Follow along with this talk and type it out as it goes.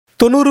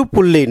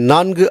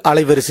90.4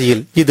 அலைவரிசையில்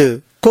இது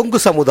கொங்கு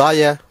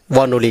சமுதாய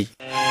வானொலி.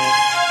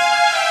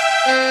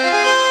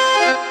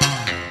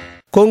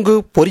 கொங்கு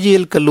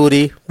பொறியியல்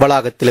கல்லூரி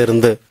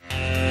வளாகத்திலிருந்து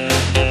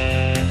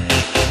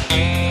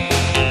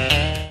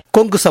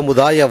கொங்கு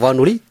சமுதாய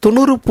வானொலி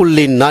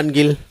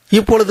 90.4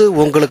 இப்பொழுது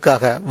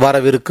உங்களுக்காக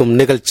வரவிருக்கும்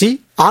நிகழ்ச்சி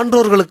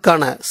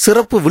ஆன்றோர்களுக்கான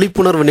சிறப்பு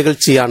விழிப்புணர்வு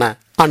நிகழ்ச்சியான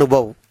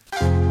அனுபவ்.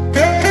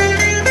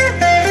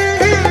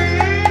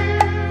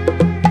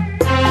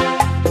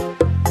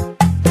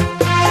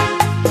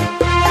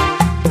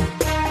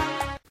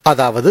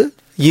 அதாவது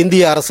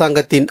இந்திய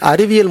அரசாங்கத்தின்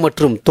அறிவியல்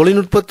மற்றும்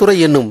தொழில்நுட்பத்துறை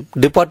என்னும்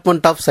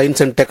டிபார்ட்மெண்ட் ஆஃப்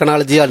சயின்ஸ் அண்ட்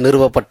டெக்னாலஜியால்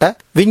நிறுவப்பட்ட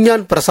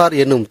விஞ்ஞான் பிரசார்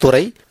என்னும்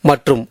துறை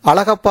மற்றும்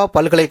அழகப்பா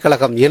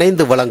பல்கலைக்கழகம்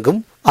இணைந்து வழங்கும்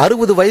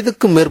 60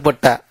 வயதுக்கும்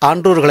மேற்பட்ட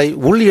ஆன்றோர்களை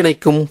உள்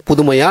இணைக்கும்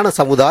புதுமையான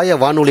சமுதாய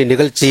வானொலி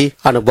நிகழ்ச்சி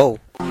அனுபவ்.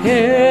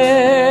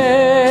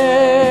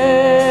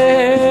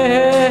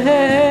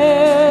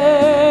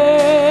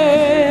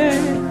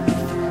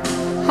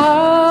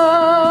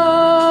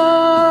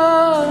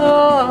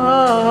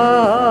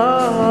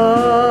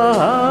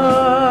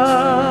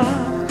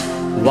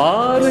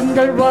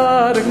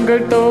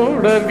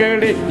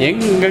 தோழர்களே,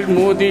 எங்கள்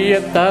முதிய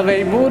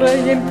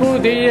தலைமுறையின்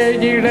புதிய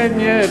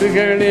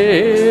இளைஞர்களே,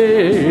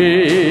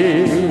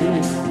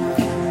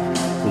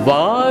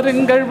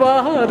 வாருங்கள்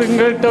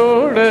வாருங்கள்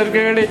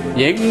தோழர்களே,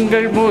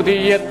 எங்கள்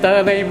முதிய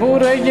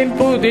தலைமுறையின்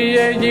புதிய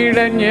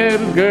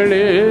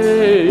இளைஞர்களே.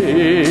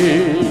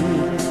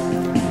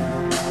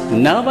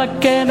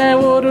 நமக்கென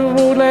ஒரு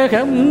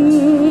உலகம்,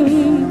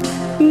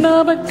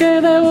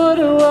 நமக்கென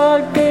ஒரு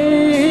வாழ்க்கை,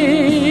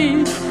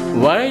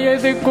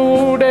 வயது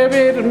கூட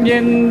வெறும்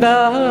எந்தா,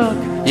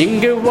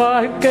 இங்கு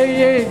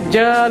வாழ்க்கையை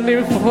ஜாலி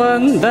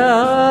வந்தா.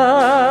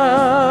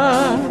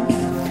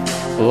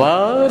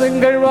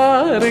 வாருங்கள்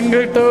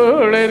வாருங்கள்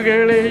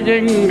தோழர்களே,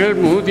 எங்கள்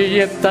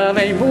முதிய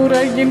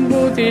தலைமுறையின்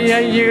புதிய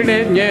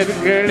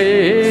இளைஞர்களே.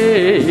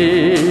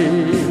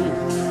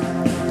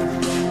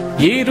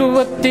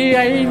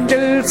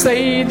 25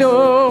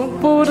 செய்தோம்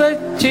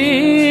புரட்சி,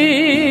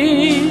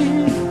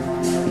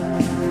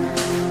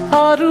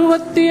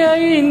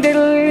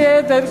 65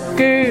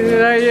 எதற்கு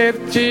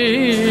அயற்சி,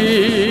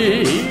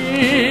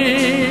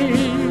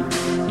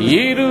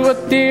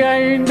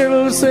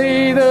 25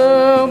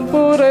 செய்தோம்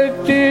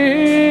புரட்சி,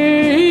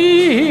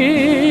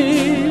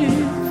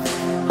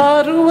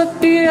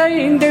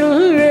 65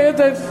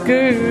 எதற்கு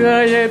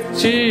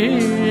அயற்சி.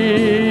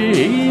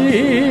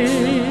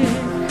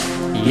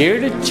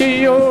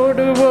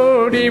 எழுச்சியோடு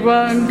ஓடி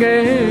வாங்க,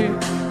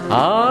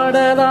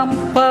 ஆடலாம்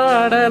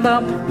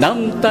பாடலாம்,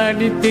 நம்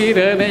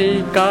தனித்திறனை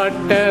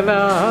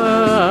காட்டலாம்,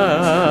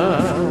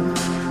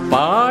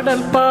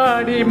 பாடல்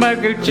பாடி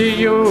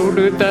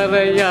மகிழ்ச்சியோடு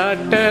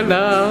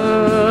தலையாட்டலாம்.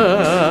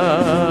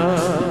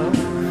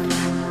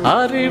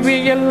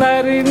 அறிவியல்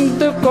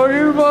அறிந்து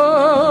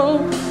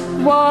கொள்வோம்,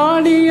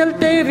 வானியல்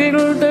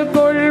தெரிந்து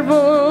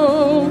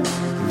கொள்வோம்,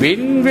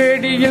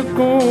 விண்வெளியில்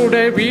கூட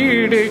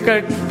வீடு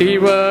கட்டி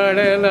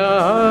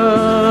வாழலாம்.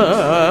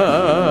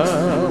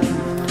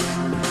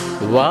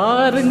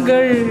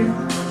 வாருங்கள்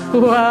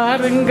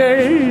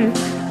வாருங்கள்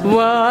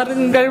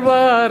வாருங்கள்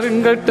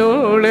வாருங்கள்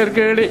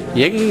தோழர்களே,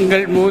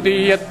 எங்கள்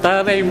முதிய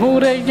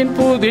தலைமுறையின்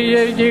புதிய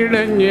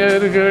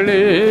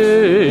இளைஞர்களே.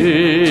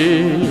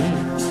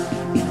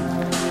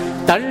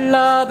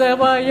 தள்ளாத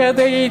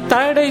வயதை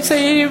தடை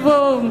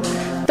செய்வோம்,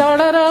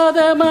 தளராத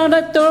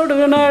மனத்தோடு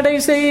நடை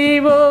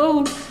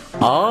செய்வோம்,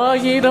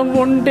 1000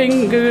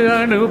 உண்டிங்கு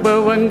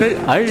அனுபவங்கள்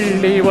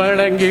அள்ளி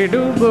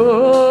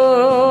வழங்கிடுவோம்.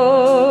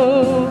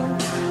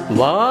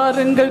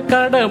 வாருங்கள்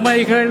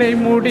கடமைகளை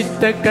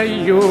முடித்த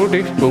கையோடு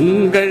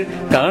உங்கள்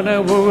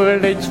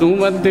கனவுகளை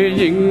சுமந்து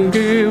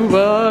இங்கு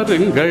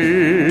வாருங்கள்.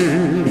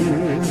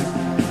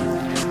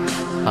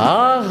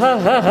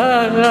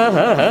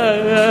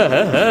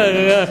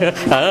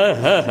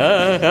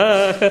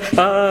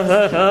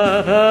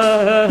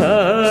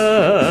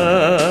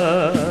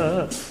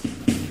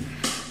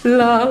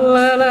 லா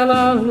லா லா லா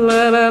லா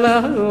லா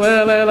லா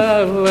லா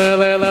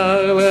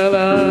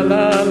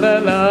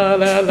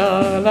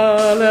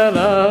லா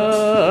லா.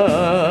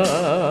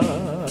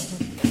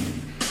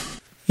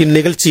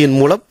 இந்நிகழ்ச்சியின்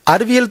மூலம்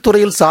அறிவியல்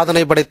துறையில்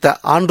சாதனை படைத்த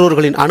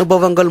ஆன்றோர்களின்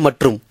அனுபவங்கள்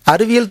மற்றும்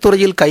அறிவியல்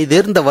துறையில்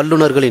கைதேர்ந்த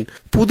வல்லுநர்களின்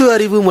புது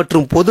அறிவு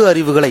மற்றும் பொது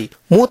அறிவுகளை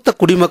மூத்த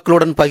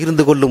குடிமக்களுடன்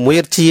பகிர்ந்து கொள்ளும்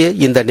முயற்சியே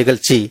இந்த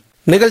நிகழ்ச்சி.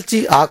 நிகழ்ச்சி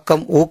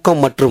ஆக்கம்,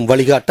 ஊக்கம் மற்றும்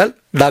வழிகாட்டல்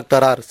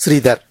டாக்டர் ஆர்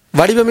ஸ்ரீதர்.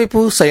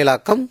 வடிவமைப்பு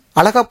செயலாக்கம்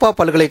அழகப்பா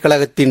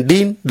பல்கலைக்கழகத்தின்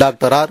டீன்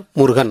டாக்டர் ஆர்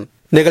முருகன்.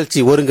 நிகழ்ச்சி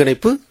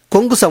ஒருங்கிணைப்பு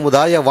கொங்கு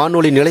சமுதாய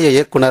வானொலி நிலைய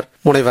இயக்குனர்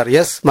முனைவர்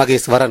எஸ்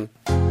மகேஸ்வரன்.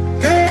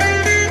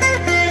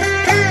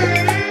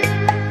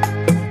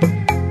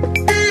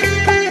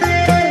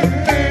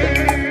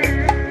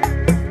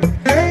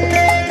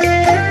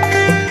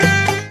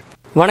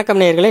 வணக்கம்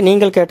நேயர்களே,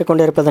 நீங்கள்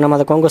கேட்டுக்கொண்டிருப்பது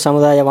நமது கொங்கு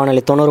சமுதாய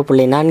வானொலி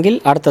 90.4.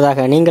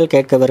 அடுத்ததாக நீங்கள்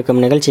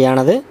கேட்கவிருக்கும்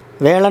நிகழ்ச்சியானது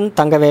வேலன்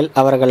தங்கவேல்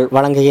அவர்கள்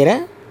வழங்குகிற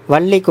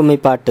வள்ளி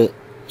கும்மிப்பாட்டு.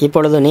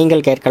 இப்பொழுது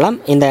நீங்கள் கேட்கலாம்.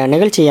 இந்த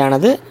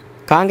நிகழ்ச்சியானது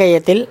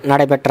காங்கேயத்தில்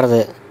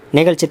நடைபெற்றது.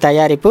 நிகழ்ச்சி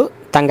தயாரிப்பு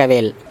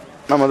தங்கவேல்.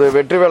 நமது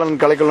வெற்றிவேலன்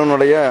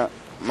கலைக்கல்லூனுடைய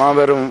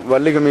மாபெரும்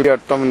வள்ளிகும்மி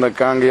ஆட்டம் இந்த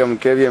காங்கேயம்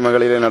கேவிய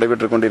மகளிலே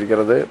நடைபெற்றுக்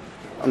கொண்டிருக்கிறது.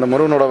 அந்த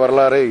முருகனோட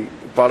வரலாறை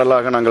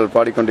பாடலாக நாங்கள்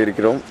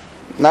பாடிக்கொண்டிருக்கிறோம்.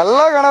 நல்ல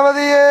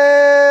கணபதியே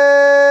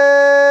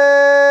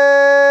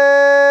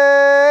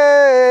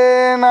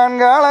நான்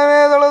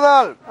காலமே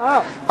தொழுதால்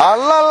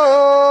அல்லல்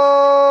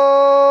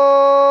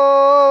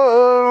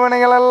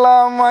மணிகள்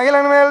எல்லாம்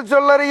மகிழன் மேல்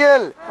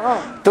சொல்லறியல்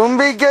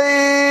தும்பிக்கை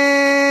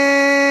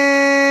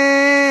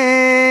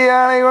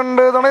யானை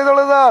கொண்டு துணை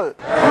தொழுதால்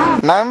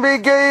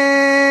நம்பிக்கை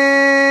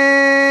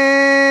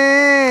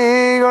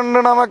கொண்டு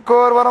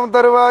நமக்கோர் வரம்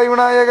தருவாய்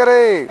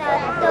விநாயகரே.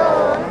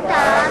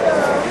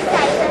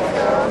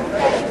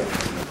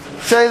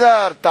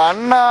 செய்தார்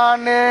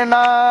தன்னானே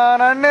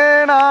நானே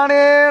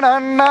நானே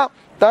நன்னா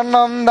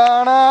தன்னம்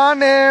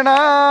தானே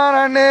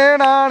நானே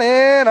நானே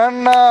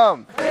நன்னாம்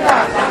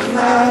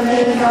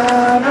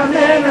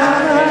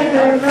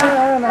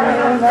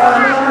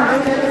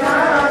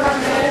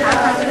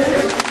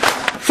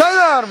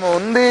செய்தார்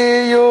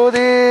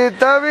முந்தியூதி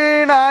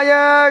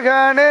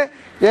தவிநாயகனே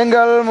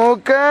எங்கள்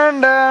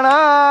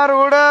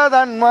முக்கண்டனாருட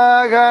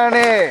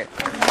தன்மகனே.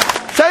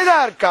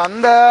 செய்தார்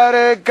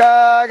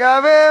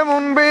கந்தருக்காகவே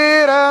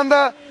முன்பிறந்த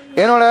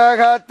என்னோட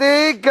கத்தி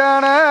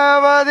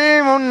கணபதி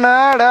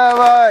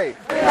முன்னடவாய்.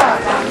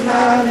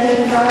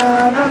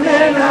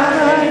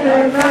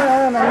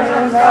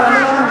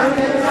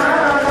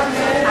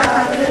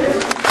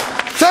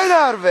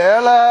 செய்தார்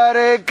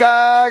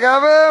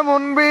வேளாருக்காகவே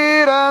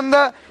முன்பிறந்த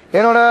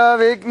என்னோட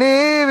விக்னி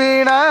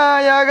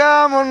விநாயக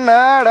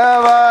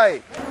முன்னடவாய்.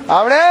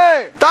 அப்படியே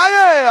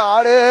தாயே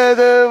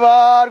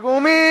ஆடுதுவார்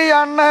குமி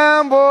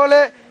அண்ணன்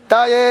போலே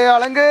தாயே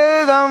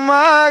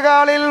அலங்குதம்மா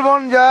காலில்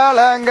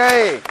பொஞ்சாலங்கை.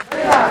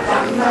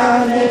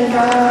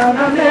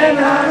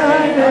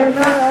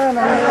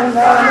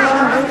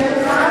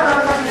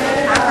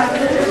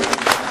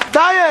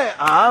 தாயே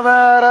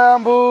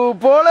ஆவரம்பூ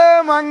போல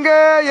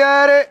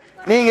மங்கையரு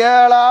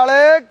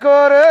நீங்களாலே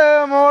ஒரு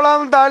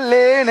மூலம்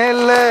தள்ளி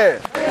நெல்லு.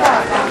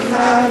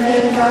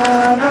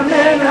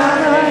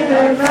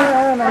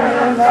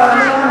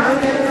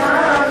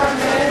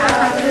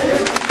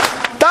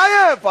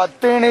 தாயே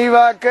பத்தினி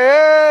வாக்கு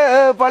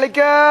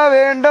பழிக்க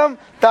வேண்டும்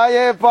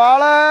தாயே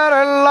பாலர்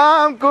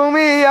எல்லாம்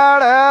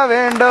குமியாட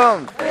வேண்டும்.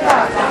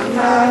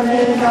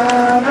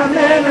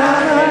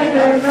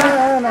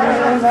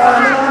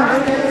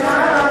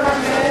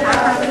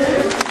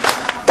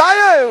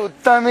 தாயே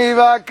உத்தமி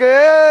வாக்கு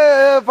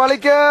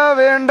பழிக்க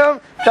வேண்டும்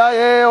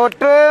தாயே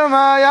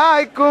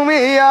ஒற்றுமையாய்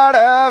குமியாட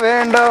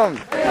வேண்டும்.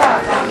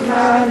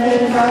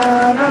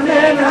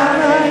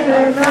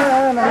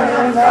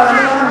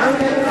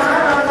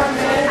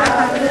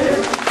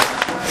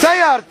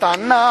 செய்யார்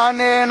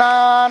தன்னானே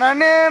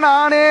நானே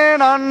நானே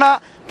நன்னா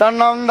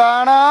தன்னம்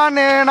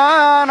தானே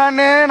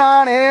நானே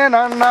நானே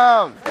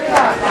நன்னாம்.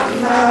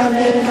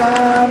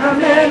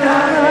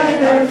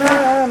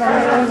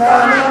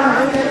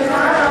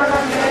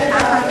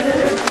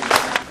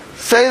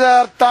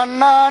 செய்தார்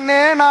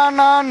தன்னானே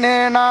நானே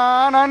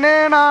நானே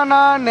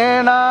நானே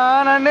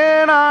நானே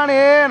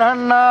நானே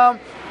நன்னாம்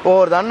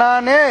ஓர்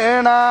தன்னானே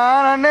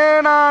நானே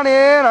நானே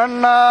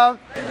நன்னாம்.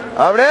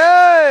 அப்படியே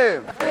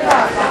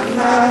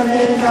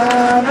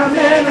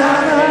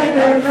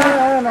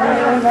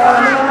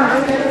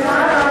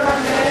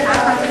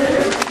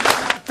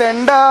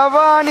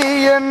தெண்டவாணி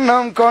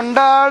என்னும்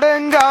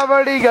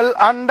கொண்டாடுங்கபடிகள்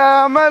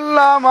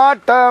அண்டமெல்லாம்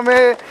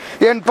ஆட்டமே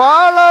என்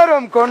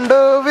பாலரும் கொண்டு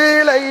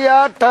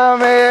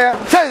விளையாட்டமே.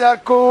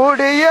 செய்தார்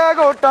கூடிய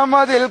கூட்டம்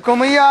அதில்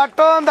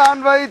குமியாட்டம்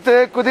தான் வைத்து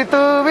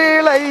குதித்து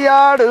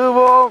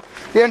விளையாடுவோம்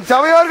என்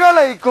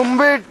சபையோர்களை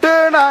கும்பிட்டு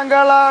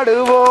நாங்கள்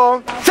ஆடுவோம்.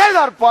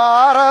 செய்தார்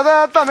பாரத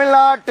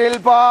தமிழ்நாட்டில்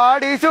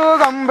பாடி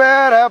சுகம்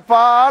பெற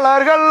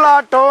பாலர்கள்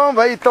ஆட்டம்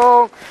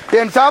வைத்தோம்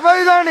என்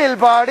சபைதனில்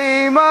பாடி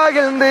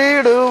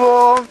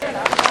மகிழ்ந்திடுவோம்.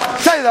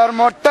 செய்தார்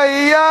மொட்டை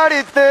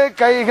அடித்து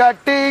கை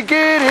கட்டி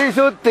கிரி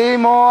சுத்தி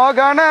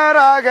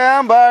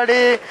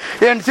மோகனராகம்படி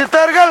என்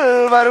சித்தர்கள்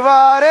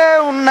வருவாரே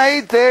உன்னை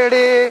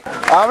தேடி.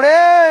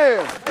 அப்படியே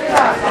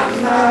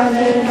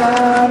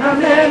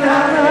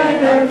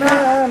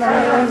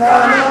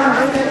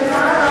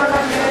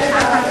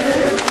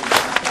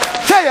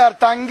செய்யார்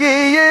தங்கி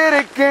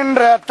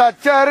இருக்கின்ற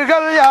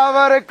தச்சர்கள்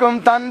யாவருக்கும்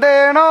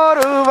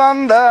தந்தேனோரு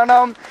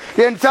வந்தனம்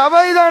என்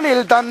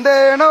சபைதனில்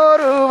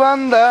தந்தேனோரு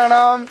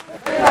வந்தனம்.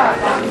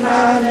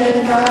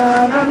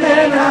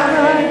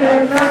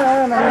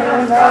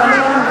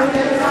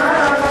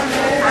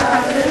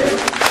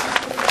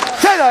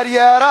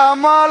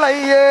 ஏறாமலை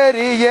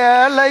ஏறி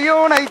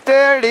ஏலையுனை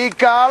தேடி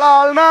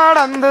காலால்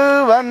நடந்து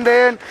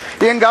வந்தேன்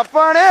எங்க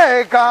அப்பனே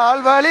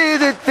கால்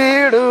வலிது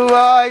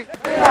தீடுவாய்.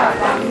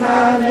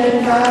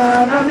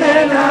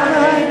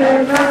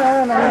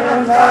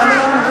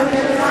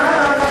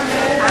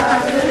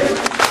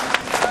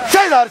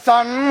 செய்தார்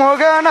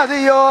சண்முக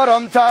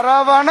நதியோரம்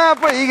சரவண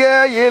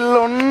பொய்கையில்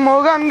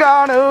உன்முகம்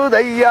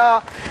காணுதையா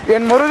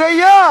என்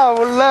முருகையா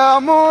உள்ள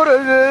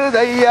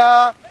முருகுதையா.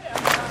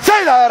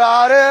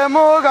 செய்தாரு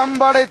முகம்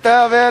படைத்த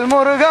வேல்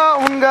முருகா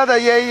உன்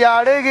கதையை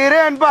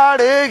ஆடுகிறேன்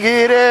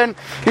பாடுகிறேன்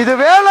இது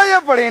வேலை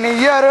எப்படி நீ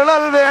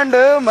அருளல்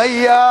வேண்டும்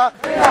ஐயா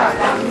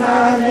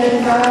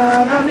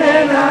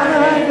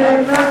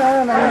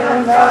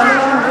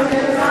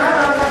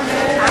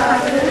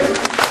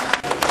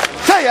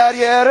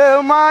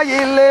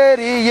ஏறுமாயில்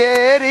ஏறி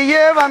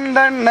ஏறியே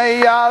வந்தன்னை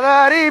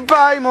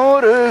ஆதரிப்பாய்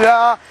முருகா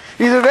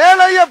இது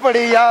வேலை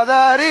எப்படி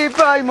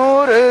ஆதரிப்பாய்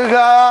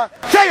முருகா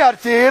செயற்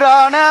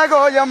சீரான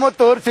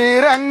கோயமுத்தூர்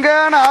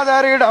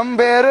ஸ்ரீரங்கநாதரிடம்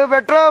பேரு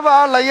பெற்ற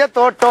வாழைய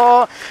தோட்டோ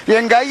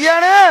எங்க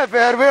ஐயனே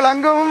பேர்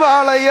விளங்கும்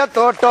வாழைய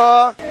தோட்டோ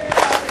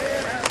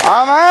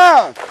ஆமா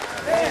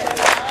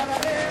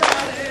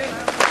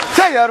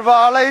செயற்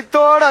வாழை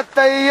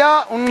தோட்டத்தையா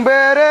உன்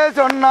பேரு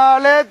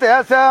சொன்னாலே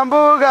தேசம்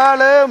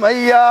புகழும்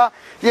ஐயா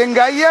எங்க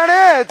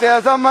ஐயனே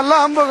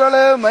தேசமெல்லாம்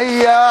புகழும்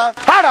ஐயா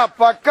அட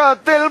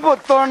பக்கத்தில்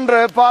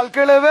புத்தொன்று பால்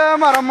கிழுவ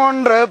மரம்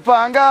ஒன்று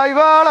பாங்காய்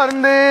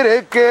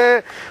வளர்ந்திருக்கு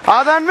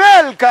அதன்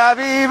மேல்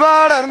கவி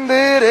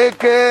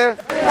வளர்ந்திருக்கு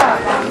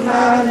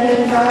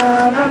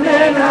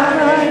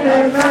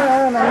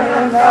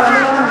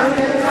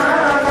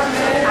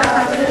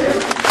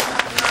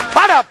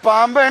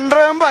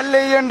பாம்பென்றும்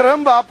பள்ளி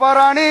என்றும்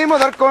பாப்பராணி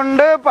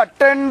முதற்கொண்டு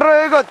பட்டென்று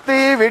கொத்தி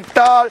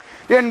விட்டால்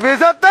என்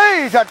விஷத்தை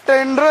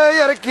சட்டென்று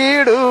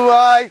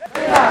இறக்கிடுவாய்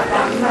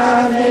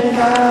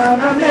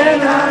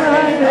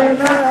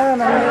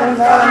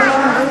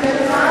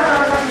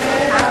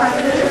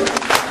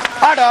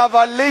அடா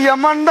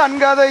வள்ளியம்மன் தன்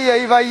கதையை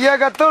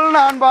வையகத்துள்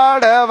நான்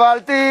பாட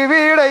வாழ்த்தி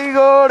வீடை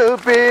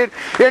கொடுப்பீர்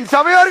என்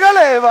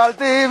சபையோர்களே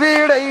வாழ்த்தி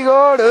வீடை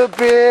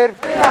கொடுப்பீர்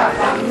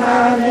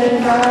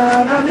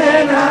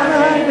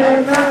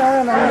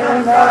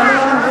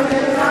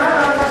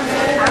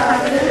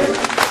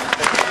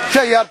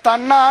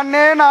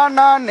தன்னானே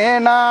நானே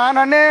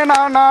நானே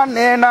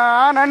நானே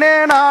நானே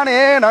நானே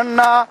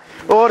நன்னா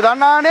ஓர்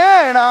தன்னானே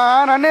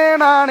நானே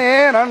நானே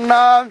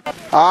நன்னா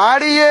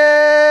ஆடியே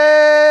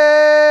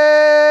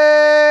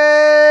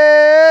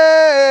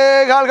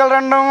கால்கள்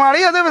ரெண்டும்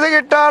அடியது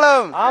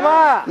விசையிட்டாலும்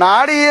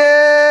நாடியே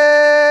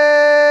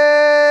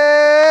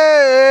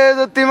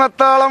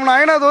சுத்திமத்தாலும்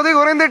நயன துதி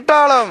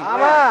குறைந்திட்டாலும்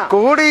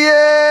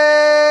கூடியே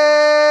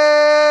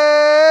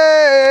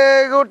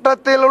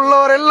கூட்டத்தில்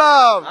உள்ளோர்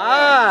எல்லாம்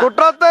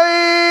குற்றத்தை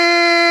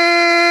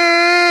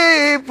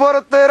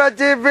பொறுத்து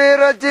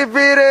ரச்சிப்பீர்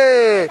ரச்சிப்பீரே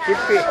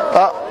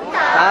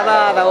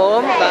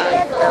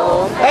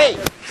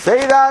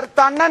செய்தார்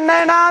தன்னே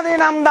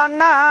நாதினம்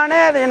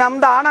தன்னானே தினம்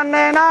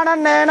தானே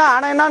நானே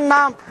நானே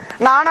நன்னாம்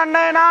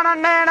நானே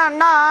நானே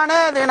நன்னானே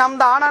தினம்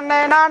தானே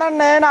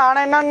நானே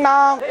நானே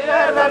நன்னாம்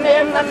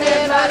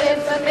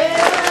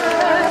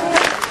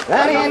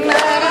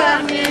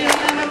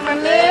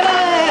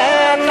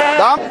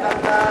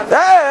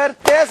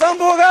தேசம்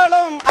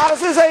புகழும்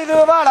அரசு செய்து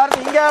வளர்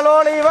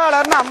திங்களோழி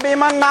வளர் நம்பி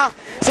மன்னா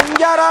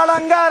சிங்கார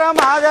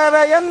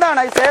அலங்காரமாகவே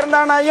எந்தனை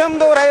சேர்ந்தனையும்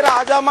துரை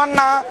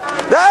ராஜமன்னா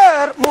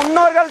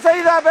முன்னோர்கள்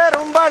செய்த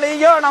பெரும்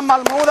பலியோ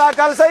நம்மால்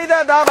மூதாக்கள்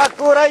செய்த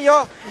தவக்குறையோ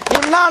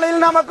இந்நாளில்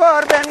நமக்கு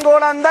ஒரு பெண்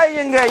குழந்தை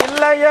இங்கு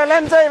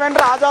இல்லையேன் செய்வன்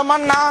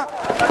ராஜமன்னா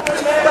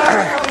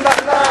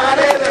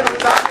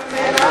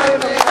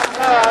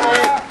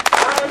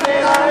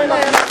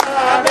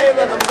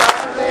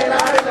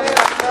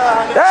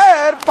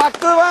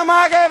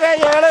பக்குவமாகவே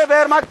 7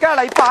 பேர்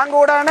மக்களை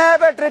பாங்குடனே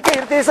பெற்று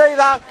கீர்த்தி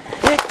செய்தார்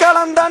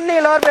இக்களம்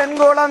தண்ணில் ஒரு பெண்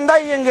குழந்தை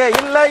இங்கு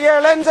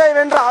இல்லையேன்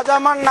செய்வன்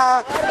ராஜமன்னா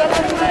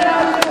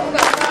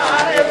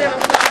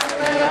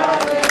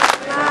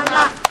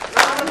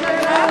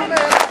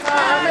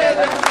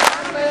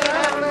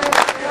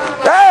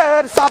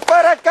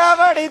சப்பர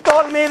கவடி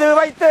தோல் மீது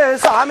வைத்து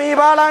சாமி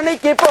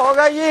பழனிக்கு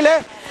போகையிலே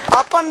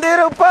அப்பன்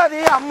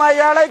திருப்பதி அம்மை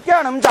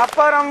அழைக்கணும்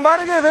சப்பரம்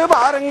வருகுது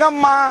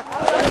பாருங்கம்மா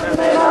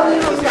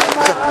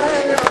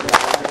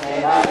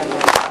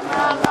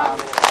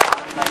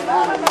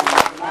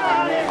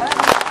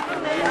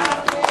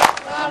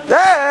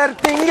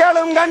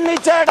திங்களும் கண்ணி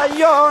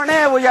செடையோனே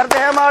உயர்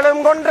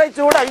தேமலும் கொன்றை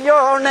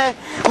சூடையோனே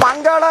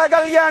மங்கள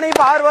கல்யாணி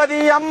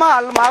பார்வதி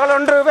அம்மாள் மகள்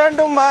ஒன்று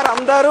வேண்டும்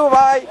வரம்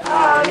தருவாய்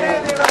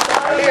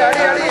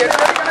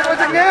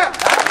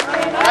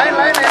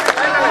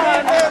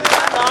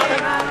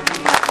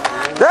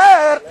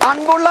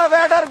அன்புள்ள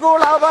வேடர்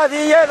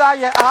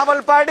குலபதியதாய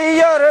அவள்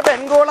படியொரு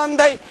பெண்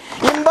குழந்தை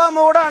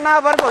இன்பமுடன்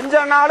அவர்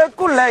கொஞ்ச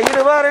நாளுக்குள்ள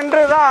இருவர்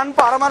என்றுதான்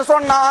பரமர்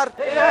சொன்னார்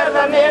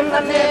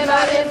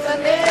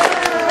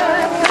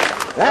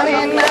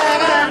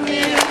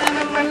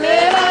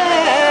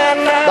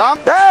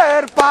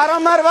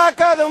பரமர்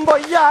வாக்கதும்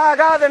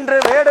பொய்யாகாதென்று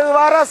வேடு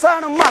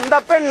வரசனும் அந்த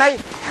பெண்ணை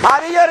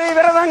அரியறி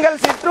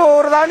விரதங்கள்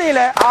சிற்றூர்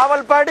தனிலே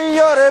அவள்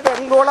படியொரு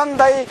பெண்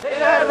குழந்தை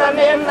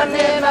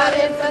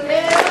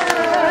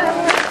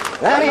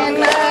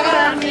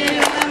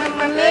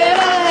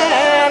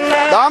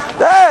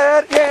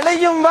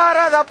எளியும்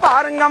வரத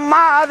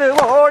பாருங்கம்மா அது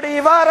ஓடி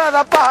வரத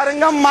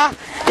பாருங்கம்மா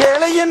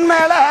எளியின்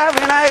மேல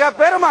விநாயக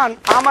பெருமான்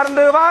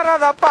அமர்ந்து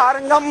வரத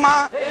பாருங்கம்மா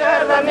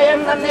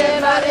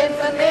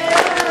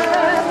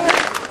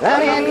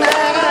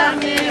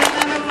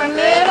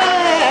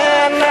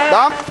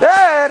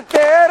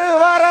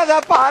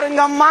வாரத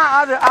பாருங்கம்மா,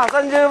 அது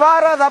அசைஞ்சு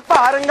வாரத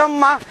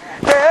பாருங்கம்மா,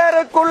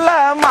 தேருக்குள்ள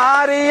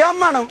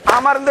மாரியம்மனும்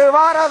அமர்ந்து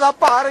வாரத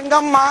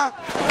பாருங்கம்மா.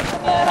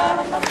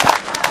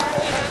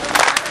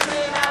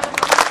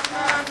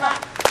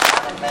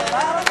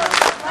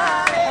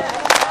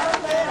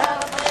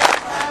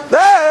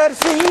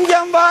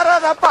 சிங்கம்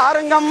வாரத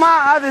பாருங்கம்மா,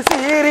 அது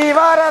சீறி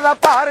வாரத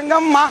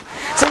பாருங்கம்மா,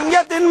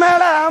 சிங்கத்தின்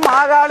மேல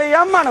மாகாளி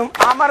அம்மனும்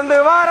அமர்ந்து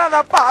வாரத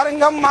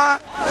பாருங்கம்மா.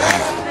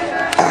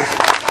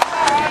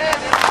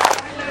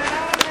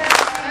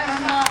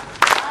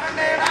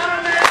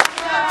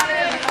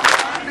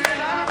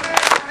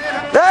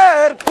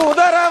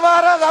 குதிரை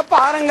வாரத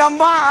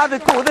பாருங்கம்மா, அது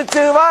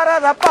குதிச்சு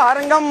வாரத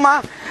பாருங்கம்மா,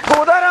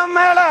 குதிரை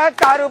மேல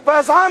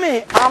கருப்பசாமி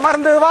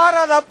அமர்ந்து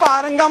வாரத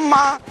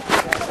பாருங்கம்மா.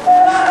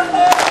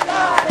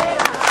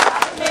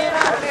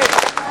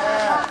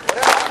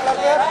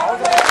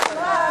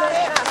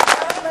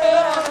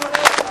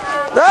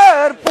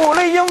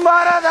 புலியும்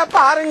வாரத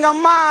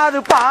பாருங்கம்மா, அது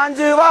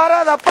பாஞ்சு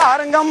வாரத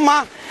பாருங்கம்மா,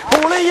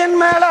 புலியின்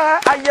மேல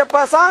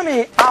ஐயப்ப சாமி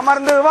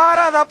அமர்ந்து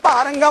வாரத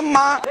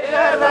பாருங்கம்மா.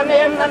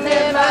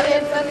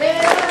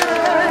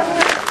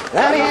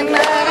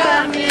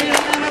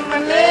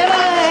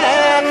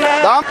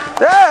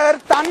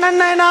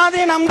 தன்னே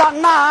நாதினம்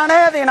தன்னானே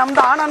தினம்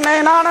தானே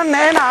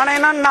நானே நானே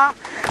நன்னா,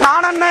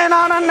 நானே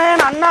நானே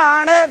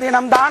நன்னானே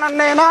தினம்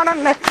தானே நானே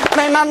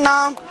நன்னா.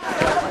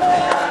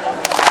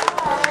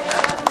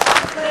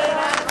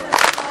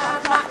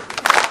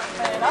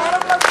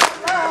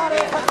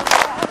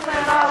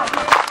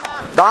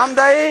 தாம்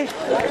தை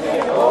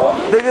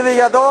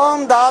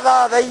திகுதியதோம் தாதா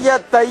தைய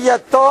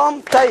தையத்தோம்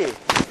தை.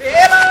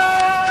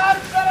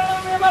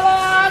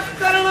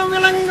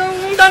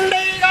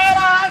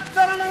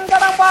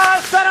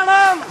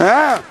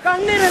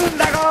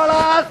 கண்ணிருந்த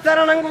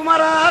கோலாசரணம்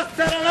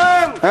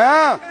குமராசரணம்,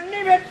 கண்ணி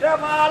பெற்ற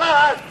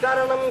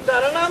பாலாசரணம்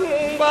சரணம்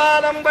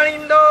பாதம்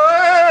பணிந்தோ.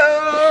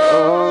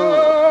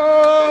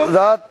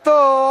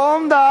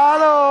 தத்தோம்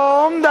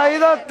தாதோம்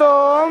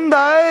தைதத்தோம்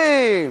தை.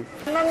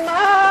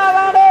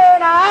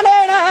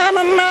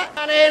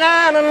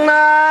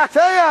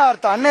 செய்யார்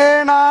தன்னே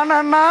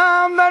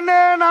நானண்ணாம்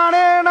தன்னே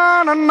நானே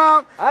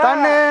நானண்ணாம்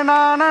தன்னே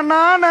நானே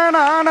நானே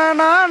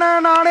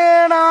நானே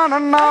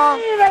நானண்ணாம்.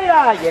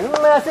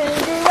 என்ன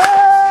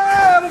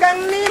செய்வோம்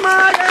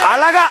கன்னிமாக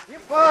அழகா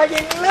இப்போ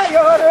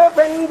இல்லையொரு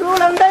பெண்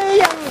குழந்தை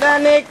அந்த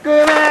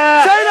நிற்குமே.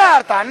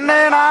 செய்தார் தன்னே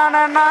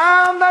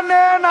நானண்ணாம்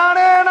தன்னே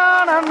நானே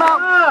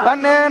நானண்ணாம்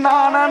தன்னே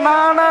நானே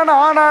நானே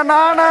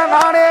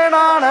நானே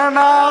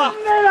நானண்ணாம்.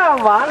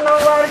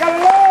 வானவர்கள்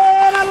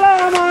நல்ல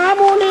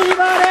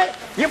மாமுனிவரே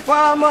இப்ப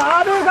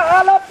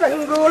மாறுகால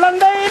பெண்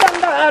குழந்தை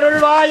தந்த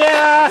அருள்வாய.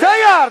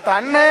 செய்யார்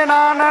தன்னே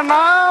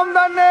நானண்ணாம்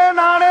தன்னே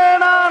நானே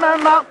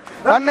நானண்ணாம்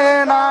தன்னே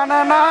நானே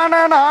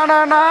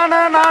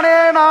நானே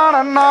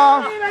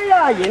நானண்ணாம்.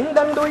 இந்த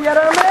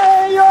துயரமே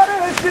ஒரு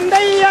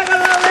சிந்தை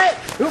அகலவே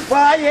இப்ப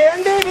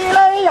ஏந்தி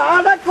விலை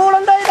ஆட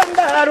குழந்தை தந்த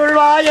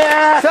அருள்வாய.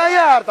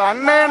 செய்யார்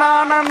தன்னே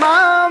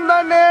நானண்ணாம்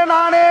தன்னே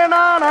நானே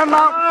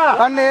நானண்ணாம்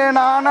தன்னே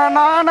நானே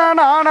நானே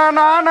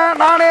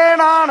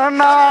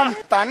நானண்ணாம்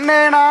தன்னே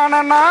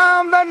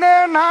நானண்ணாம் தன்னே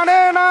நானே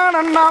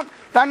நானண்ணாம்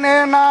தன்னே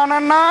நானே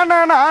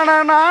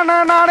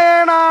நானே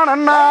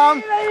நானண்ணாம்.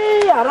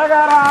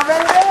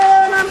 அரகராவெங்கே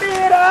நம்பி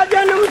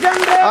ராஜனும்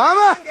சென்று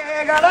ஆமா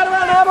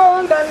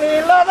கடற்வனமும்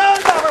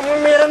தண்ணீர்லதான்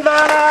தவமும்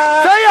இருந்தானா.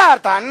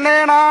 செய்யார் தன்னே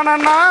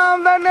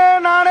நானண்ணாம் தன்னே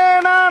நானே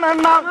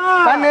நானண்ணாம்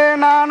தன்னே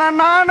நானே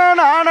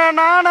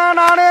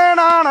நானே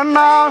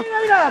நானண்ணாம்.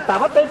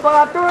 தவத்தை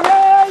பார்த்துவே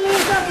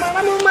ஈசன்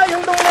மனமும்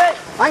மகிழ்ந்துமே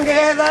அங்கே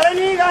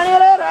தரணி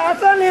கணில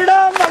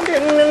ராசனிடம் வந்து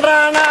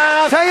நின்றானா.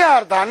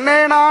 செய்யார் தன்னே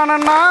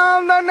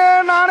நானண்ணாம் தன்னே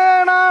நானே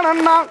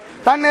நானண்ணாம்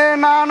தன்னே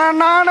நானே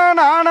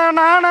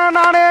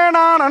நானே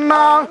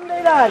நானண்ணாம்.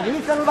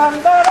 ஈசன்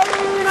வந்ததை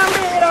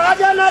நம்பி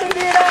ராஜன்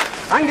அறிந்திட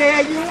அங்கே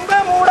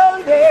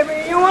இன்பமுடன்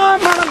தேவியும்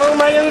மனமும்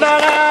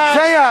மகிழ்ந்தானா.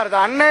 செய்யார்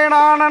தன்னே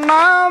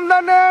நானண்ணாம்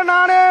தன்னே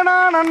நானே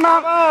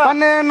நானண்ணாம்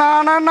தன்னே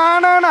நானே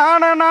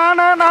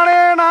நானே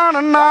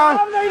நானண்ணாம்.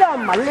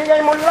 மல்லிகை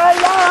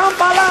முல்லையாம்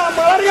பல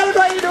மலர்கள்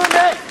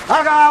வைடுமே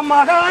அகா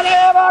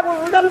மகாதேவ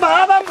குந்தன்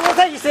பாதம்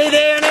பூசை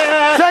செய்தேனே.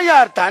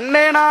 செய்யார்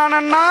தன்னே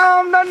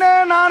நானண்ணாம் தன்னே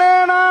நானே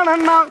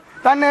நானண்ணாம்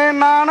தன்னே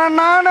நானே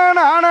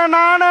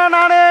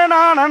நானே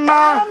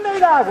நானண்ணாம்.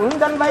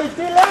 குந்தன்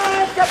வயிற்றிலே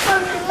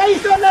கப்பன் இல்லை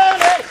சொன்னே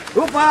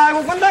உபா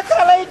உகுந்த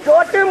கலை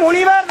கோட்டு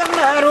முனிவர் தன்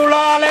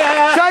அருளாலே.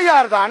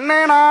 செய்யார் தன்னே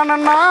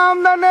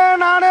நானண்ணாம் தன்னே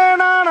நானே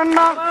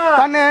நானண்ணாம்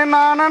தன்னே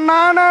நானே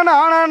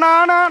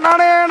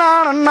நானே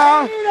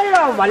நானண்ணாம்.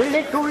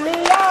 வள்ளி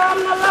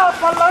துள்ளியாம் நல்ல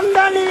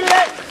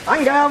பல்லந்தனிலே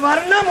அங்க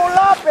வர்ணமுள்ள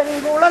பெண்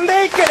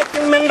குழந்தை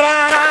கிடைக்கும்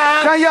என்றாரா.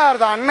 செய்யார்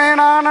தன்னே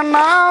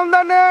நானண்ணாம்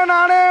தன்னே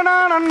நானே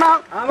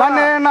நானண்ணாம்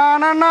தன்னே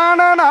நானே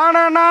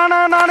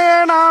நானே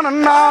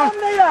நானண்ணாம்.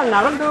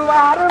 நடந்து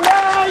வாருமே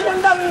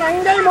எந்த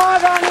நங்கை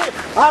மோகனி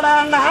அட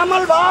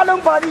நாமல்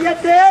வாழும் பதிய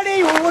தேடி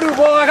ஊரு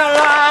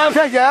போகலாம்.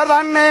 செய்யார்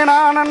தன்னே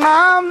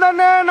நானண்ணாம்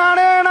தன்னே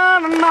நானே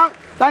நானண்ணாம்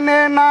தன்னே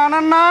நானே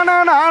நானே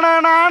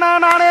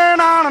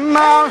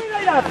நானண்ணாம்.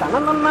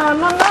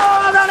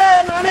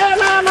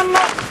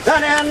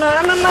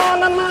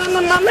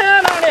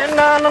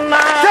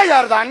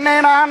 செய்யார் தன்னே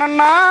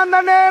நானண்ணா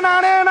தன்னே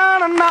நானே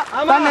நானண்ணா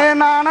தன்னே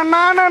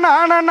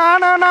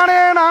நானே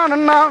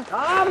நானண்ணா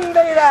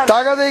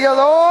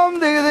தகதிகதோம்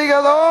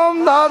திகதிகதோம்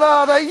தாதா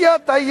தைய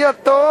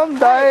தையத்தோம்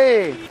தை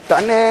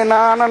தன்னே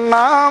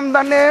நானண்ணாம்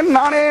தன்னே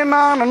நானே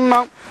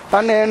நானண்ணாம்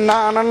தன்னே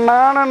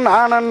நானண்ணான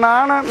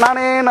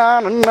நானே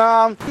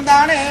நானண்ணாம்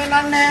தானே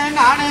நன்னே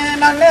நானே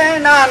நன்னே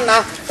நானா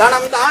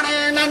தனம் தானே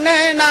நன்னே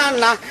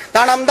நானா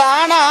தனம்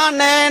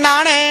தானே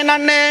நானே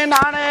நன்னே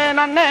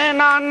நன்னே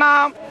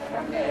நானாம்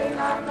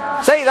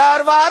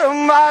செய்தார்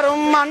வாரும்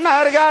வாரும்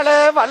மன்னர்களே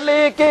வள்ளி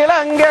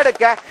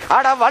கிழங்கெடுக்க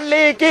அட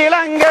வள்ளி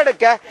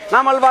கிழங்கெடுக்க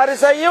நம்ம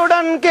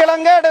வரிசையுடன்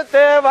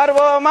கிழங்கெடுத்து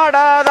வருவோம்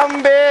அடா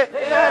தம்பி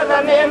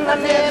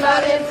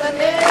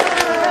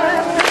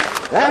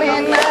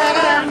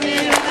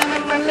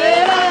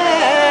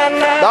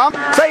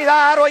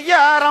செய்தார்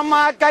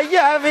ஒய்யாரம்மா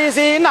கைய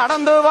வீசி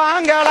நடந்து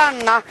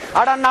வாங்கலண்ணா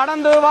அட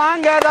நடந்து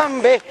வாங்க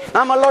தம்பி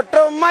நம்ம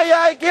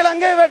ஒற்றுமையாய்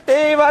கிழங்கு வெட்டி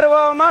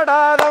வருவோம்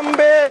அடா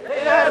தம்பி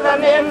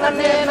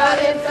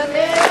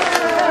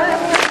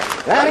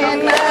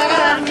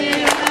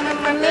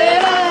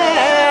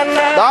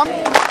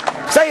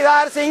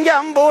செய்தார்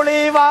சிங்கம் புலி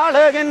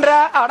வாழுகின்ற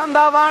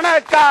அடந்தவான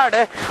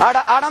காடு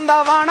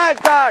அடந்தவான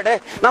காடு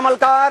நம்ம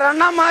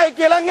காரணமாய்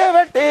கிழங்கு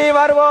வெட்டி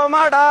வருவோம்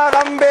அடா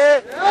தம்பி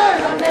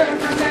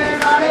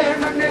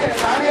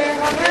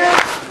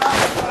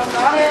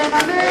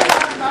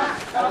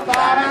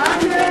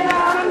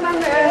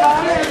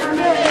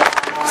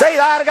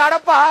செய்தார்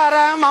கடப்பார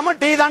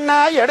மம்முட்டி தண்ண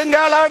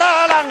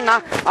எடுங்களடால் அண்ணா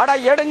அட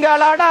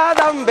எடுங்களடா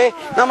தம்பி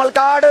நம்ம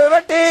காடு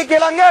வெட்டி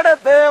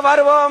கிழங்கெடுத்து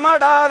வருவோம்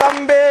அடா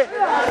தம்பி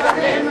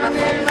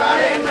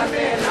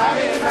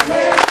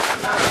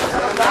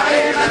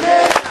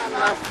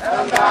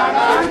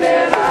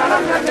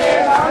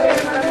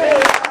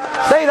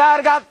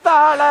செய்தார்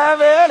கத்தாள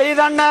வேலி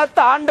தண்ண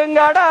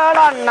தாண்டுங்கடால்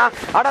அண்ணா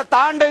அட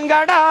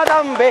தாண்டுங்கடா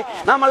தம்பி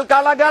நம்ம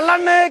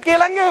கலகலன்னு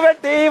கிழங்கு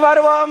வெட்டி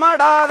வருவோம்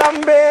அடா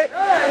தம்பி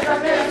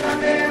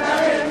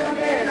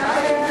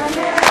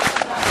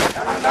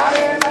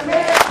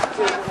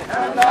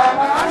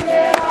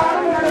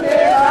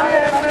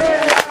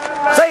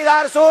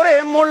செய்தார் சூரிய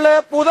முள்ளு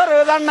புதரு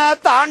தண்ண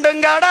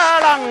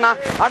தாண்டுங்கடால் அண்ணா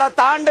அட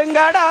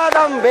தாண்டுங்கடா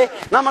தம்பி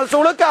நம்ம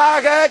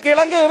சுளுக்காக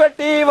கிழங்கு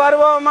வெட்டி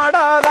வருவோம்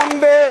அடா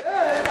தம்பி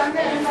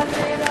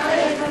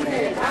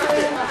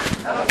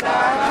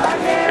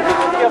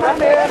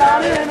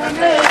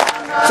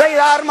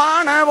செய்தார்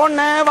மான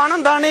ஒண்ணு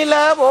வனந்தனில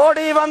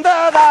ஓடி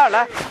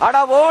வந்ததால அட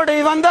ஓடி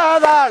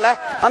வந்ததால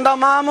அந்த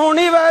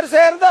மாமுனிவர்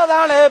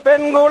சேர்ந்ததாலே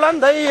பெண்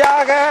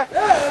குழந்தையாக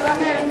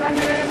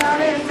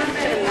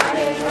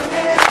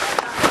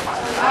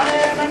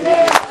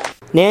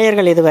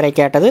நேயர்கள் இதுவரை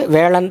கேட்டது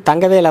வேளன்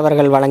தங்கவேல்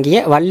அவர்கள் வழங்கிய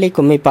வள்ளி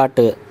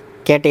கும்மிப்பாட்டு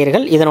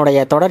கேட்டீர்கள். இதனுடைய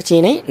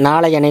தொடர்ச்சியினை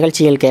நாளைய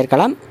நிகழ்ச்சியில்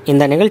கேட்கலாம்.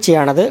 இந்த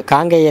நிகழ்ச்சியானது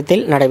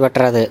காங்கேயத்தில்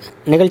நடைபெற்றது.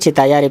 நிகழ்ச்சி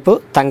தயாரிப்பு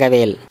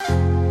தங்கவேல்.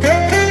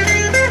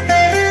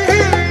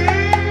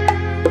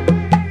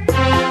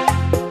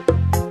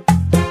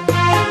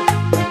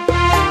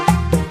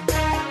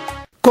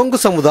 கொங்கு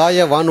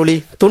சமுதாய வானொலி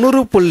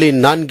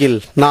 90.4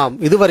 நாம்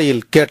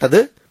இதுவரையில் கேட்டது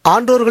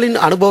ஆன்றோர்களின்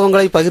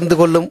அனுபவங்களை பகிர்ந்து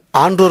கொள்ளும்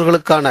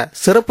ஆன்றோர்களுக்கான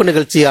சிறப்பு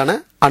நிகழ்ச்சியான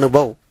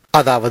அனுபவ்.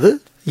 அதாவது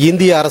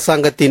இந்திய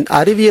அரசாங்கத்தின்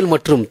அறிவியல்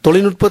மற்றும்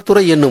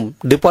தொழில்நுட்பத்துறை என்னும்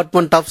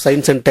டிபார்ட்மெண்ட் ஆஃப்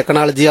சயின்ஸ் அண்ட்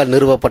டெக்னாலஜியால்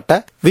நிறுவப்பட்ட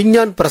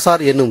விஞ்ஞான்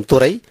பிரசார் என்னும்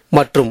துறை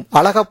மற்றும்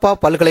அழகப்பா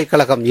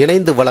பல்கலைக்கழகம்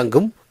இணைந்து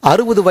வழங்கும்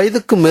 60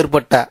 வயதுக்கும்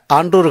மேற்பட்ட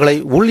ஆன்றோர்களை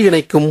உள்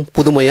இணைக்கும்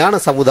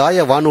புதுமையான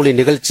சமுதாய வானொலி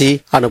நிகழ்ச்சி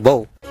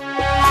அனுபவ்.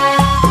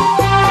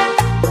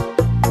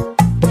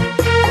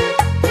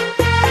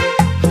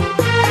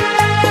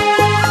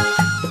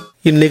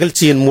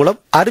 இந்நிகழ்ச்சியின் மூலம்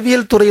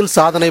அறிவியல் துறையில்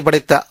சாதனை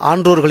படைத்த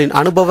ஆன்றோர்களின்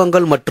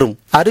அனுபவங்கள் மற்றும்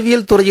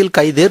அறிவியல் துறையில்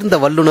கைதேர்ந்த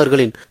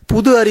வல்லுநர்களின்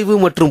புது அறிவு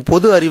மற்றும்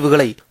பொது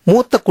அறிவுகளை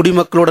மூத்த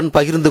குடிமக்களுடன்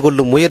பகிர்ந்து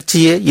கொள்ளும்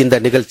முயற்சியே இந்த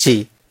நிகழ்ச்சி.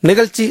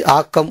 நிகழ்ச்சி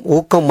ஆக்கம்,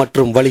 ஊக்கம்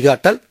மற்றும்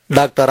வழிகாட்டல்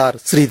டாக்டர் ஆர்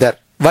ஸ்ரீதர்.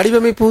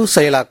 வடிவமைப்பு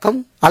செயலாக்கம்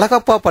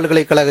அழகப்பா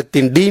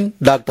பல்கலைக்கழகத்தின் டீன்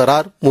டாக்டர்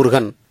ஆர்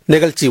முருகன்.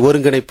 நிகழ்ச்சி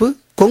ஒருங்கிணைப்பு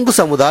கொங்கு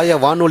சமுதாய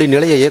வானொலி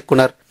நிலைய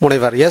இயக்குனர்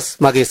முனைவர் எஸ்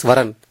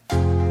மகேஸ்வரன்.